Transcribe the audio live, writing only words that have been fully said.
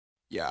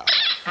Yeah.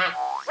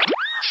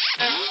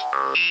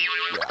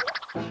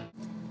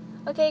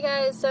 Okay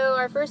guys, so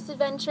our first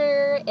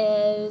adventure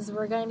is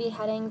we're going to be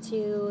heading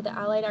to the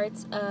Allied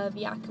Arts of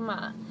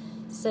Yakima.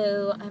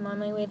 So I'm on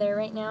my way there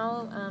right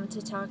now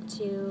to talk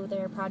to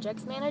their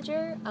projects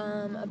manager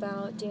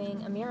about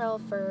doing a mural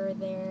for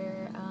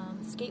their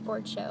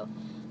skateboard show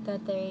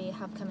that they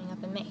have coming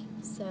up in May.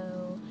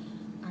 So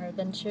our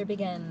adventure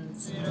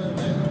begins.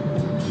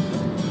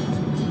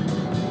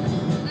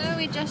 So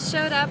we just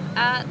showed up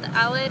at the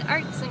Allied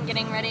Arts and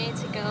getting ready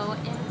to go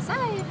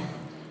inside.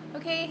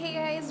 Okay, hey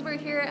guys, we're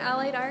here at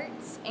Allied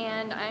Arts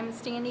and I'm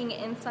standing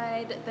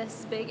inside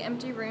this big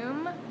empty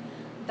room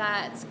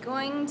that's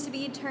going to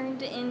be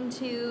turned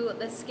into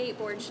the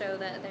skateboard show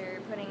that they're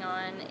putting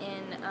on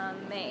in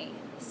May.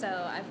 So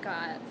I've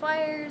got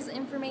flyers,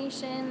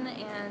 information,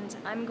 and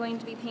I'm going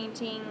to be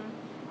painting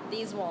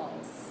these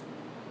walls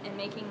and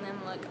making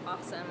them look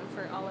awesome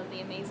for all of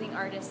the amazing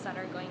artists that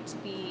are going to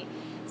be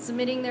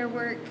submitting their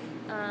work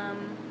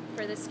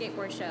for the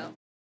skateboard show.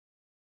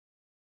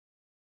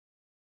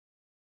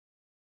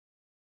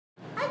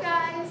 Hi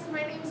guys,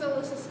 my name is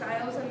Alyssa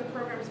Stiles. I'm the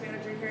programs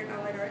manager here at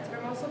Allied Arts, and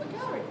I'm also the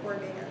gallery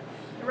coordinator.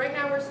 And right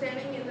now we're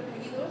standing in the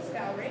Peggy Lewis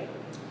Gallery,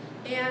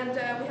 and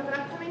we have an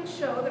upcoming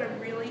show that I'm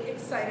really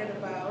excited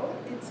about.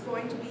 It's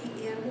going to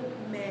be in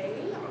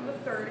May. On the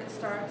 3rd it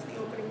starts, the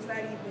opening's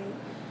that evening.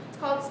 It's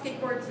called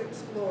Skateboards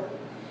Explore.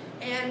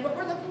 And what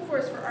we're looking for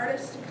is for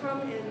artists to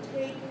come and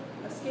take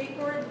a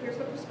skateboard. Here's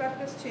the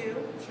prospectus too.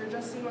 I'm sure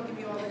Justine will give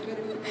you all the good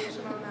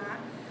information on that.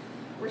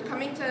 We're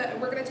going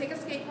to take a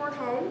skateboard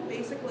home,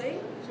 basically,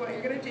 is what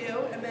you're going to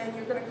do, and then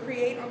you're going to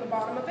create on the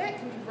bottom of it. It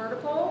can be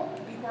vertical, it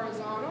can be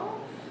horizontal.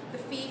 The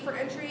fee for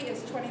entry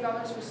is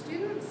 $20 for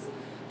students,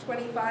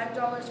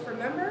 $25 for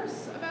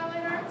members of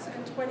Allied Arts,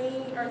 and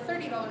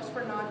 $30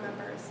 for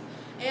non-members.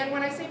 And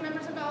when I say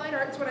members of Allied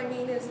Arts, what I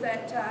mean is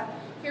that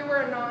here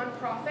we're a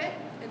non-profit,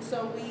 and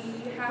so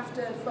we have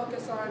to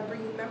focus on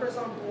bringing members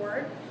on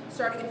board,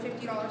 starting at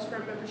 $50 for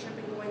a membership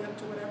and going up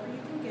to whatever you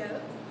can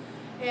give.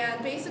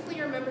 And basically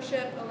your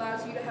membership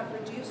allows you to have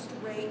reduced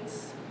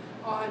rates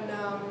on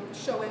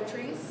show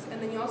entries,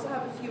 and then you also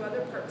have a few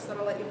other perks that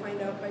I'll let you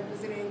find out by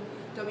visiting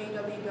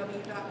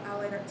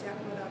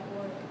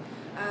www.alliedertsyakima.org.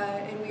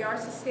 And we are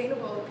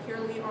sustainable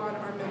purely on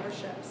our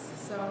memberships.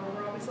 So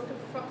we're always looking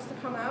for folks to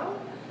come out,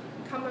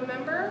 become a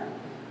member,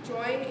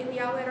 join in the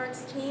Allied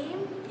Arts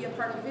team, be a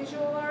part of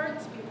visual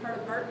arts, be a part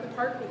of Art in the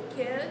Park with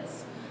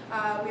kids.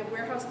 We have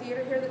Warehouse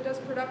Theater here that does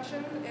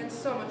production, and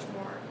so much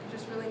more. You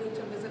just really need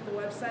to visit the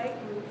website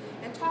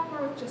and talk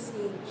more with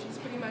Justine. She's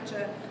pretty much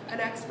an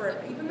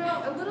expert. Even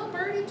though a little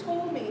birdie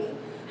told me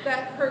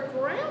that her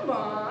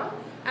grandma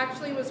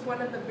actually was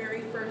one of the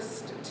very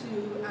first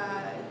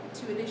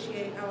to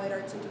initiate Allied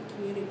Arts into the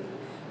community.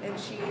 And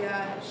she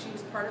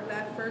was part of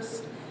that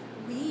first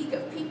league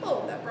of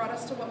people that brought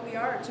us to what we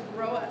are, to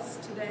grow us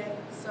today.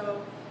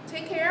 So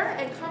take care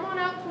and come on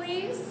out,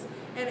 please,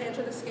 and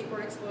enter the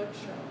Skateboard Explode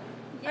show.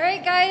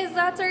 Alright guys,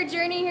 that's our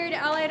journey here to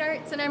Allied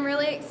Arts, and I'm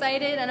really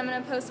excited, and I'm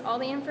going to post all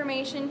the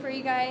information for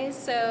you guys,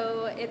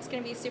 so it's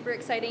going to be super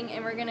exciting,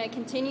 and we're going to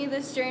continue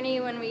this journey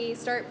when we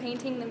start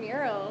painting the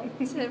mural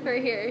for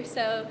here,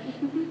 so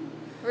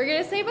we're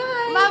going to say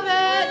bye! Love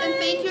it! And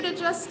thank you to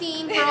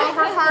Justine for all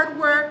her hard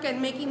work and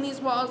making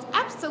these walls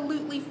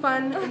absolutely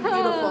fun and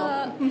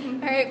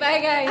beautiful. Alright, bye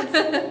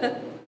guys!